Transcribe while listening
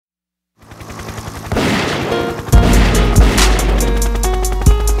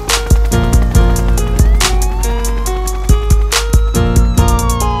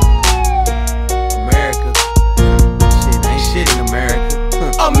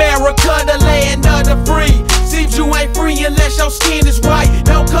nigga free. Seems you ain't free unless your skin is white.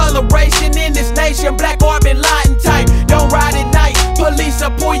 No coloration in this nation, black or been lying type. Don't ride at night, police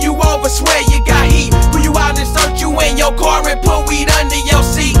will pull you over, swear you got heat. Pull you out and search you in your car and put weed under your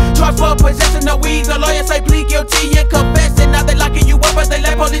seat. Charge for possession of weed, the lawyer say plead guilty and confessing. Now they locking you up, but they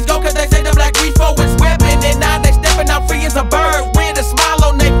let police go cause they say the black reef for its weapon. And now they stepping out free as a bird with a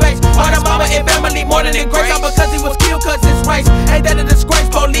smile on their face. All the mama and family more than in grace, all because he was killed cause it's race. Ain't that a disgrace?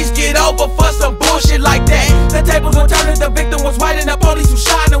 Police get over for some bullshit like that. The tables were turned, the victim was white and the police who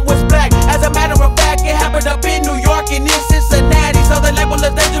shot him was black. As a matter of fact, it happened up in New York and in Cincinnati. So they label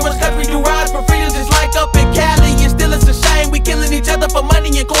us dangerous cause we do rides for freedom just like up in Cali. And still it's a shame we killing each other for money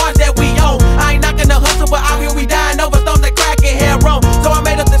and cars that we own. I ain't knocking the hustle, but out here we dying over stones that crack and hair on. So I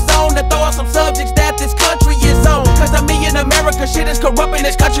made up this song to throw out some subjects that this country is on. Cause I mean in America shit is corrupt and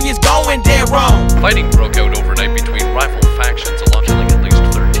this country is going dead wrong. Fighting broke out overnight between rival factions along killing at least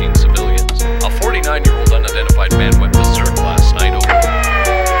 13 civilians. A 49-year-old unidentified man went berserk last night over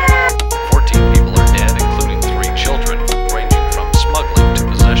 14 people are dead, including 3 children, ranging from smuggling to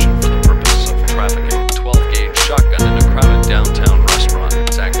possession for the purpose of trafficking. 12-gauge shotgun in a crowded downtown restaurant.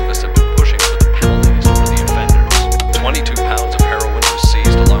 Its activists have been pushing for the penalties for the offenders. 22 pounds of heroin was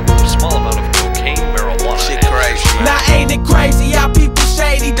seized along with a small amount of cocaine, marijuana, shit crazy. Now ain't it crazy how people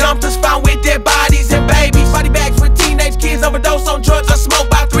shady dumpsters found with dead bodies and babies. Body bags with teenage kids overdose on drugs or smoke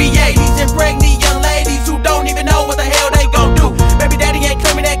by 380s. And pregnant young ladies who don't even know what the hell they gon' do. Baby daddy ain't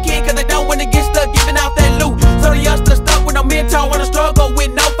claiming that kid cause they don't wanna get stuck giving out that loot. So the youngster stuck with no mentor, wanna struggle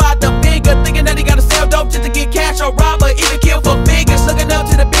with no father figure, thinking that he gotta sell dope just to get cash or rob or even kill for figures. Looking up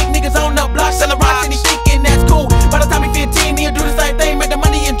to the big niggas on the block selling rocks and he thinking that's cool. By the time he 15 he'll do the same thing, make the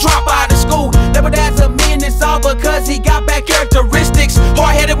money and drop out of school. Labeled as a menace all because he got bad characteristics.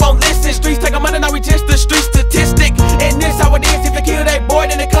 Hard-headed won't listen, streets take a money, now we just the street statistic. And this how it is, if you kill that boy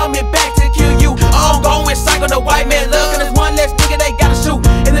then they coming back to kill you. Ongoing cycle, the white man love, and there's one less nigga they gotta shoot.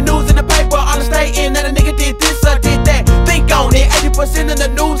 In the news, in the paper, all the stating that a nigga did this or did that. Think on it, 80% of the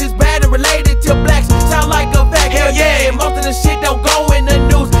news is bad and related to blacks. Sound like a fact, hell yeah, and most of the shit don't go in the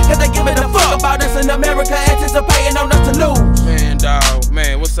news cause they giving a fuck about us in America, anticipating on us to lose. Man, dawg,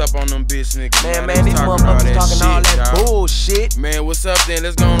 man, what's up on them bitch niggas? Man, these motherfuckers talking all that bullshit. Man, what's up then?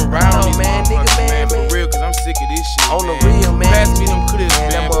 Let's go on around these man, motherfuckers, nigga, man, for real, cause I'm sick of this shit, on man. the real, man. Pass me them clips,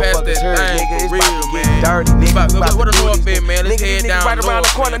 man. That Pass motherfucker's that hurt, thing, nigga. for It's real, about to get man. dirty, nigga. What the north been, man? Let's head down right around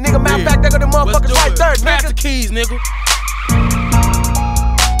the corner, nigga. Matter of for fact, there go the motherfuckers right there, Pass nigga. the keys, nigga.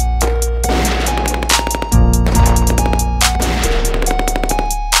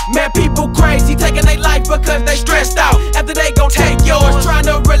 Man, people crazy, taking their life because they stressed out. After they gon' take yours, trying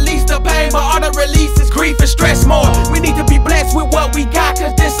to release the pain, but all the release is grief and stress more. We need to be blessed with what we got,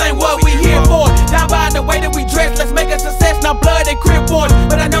 cause this ain't what we here for. Down by the way that we dress, let's make a success, not blood and crib wars.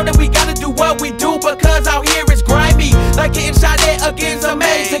 But I know that we gotta do what we do, because out here it's grimy. Like getting shot at against a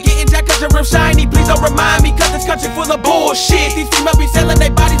maze, and getting jacked cause your rim shiny. Please don't remind me, cause this country full of bullshit. These females be selling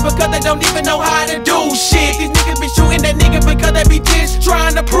their bodies because they don't even know how to do shit. These niggas be shooting that nigga because they be just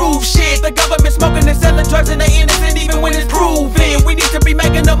trying to prove shit. The government smoking and selling drugs and they in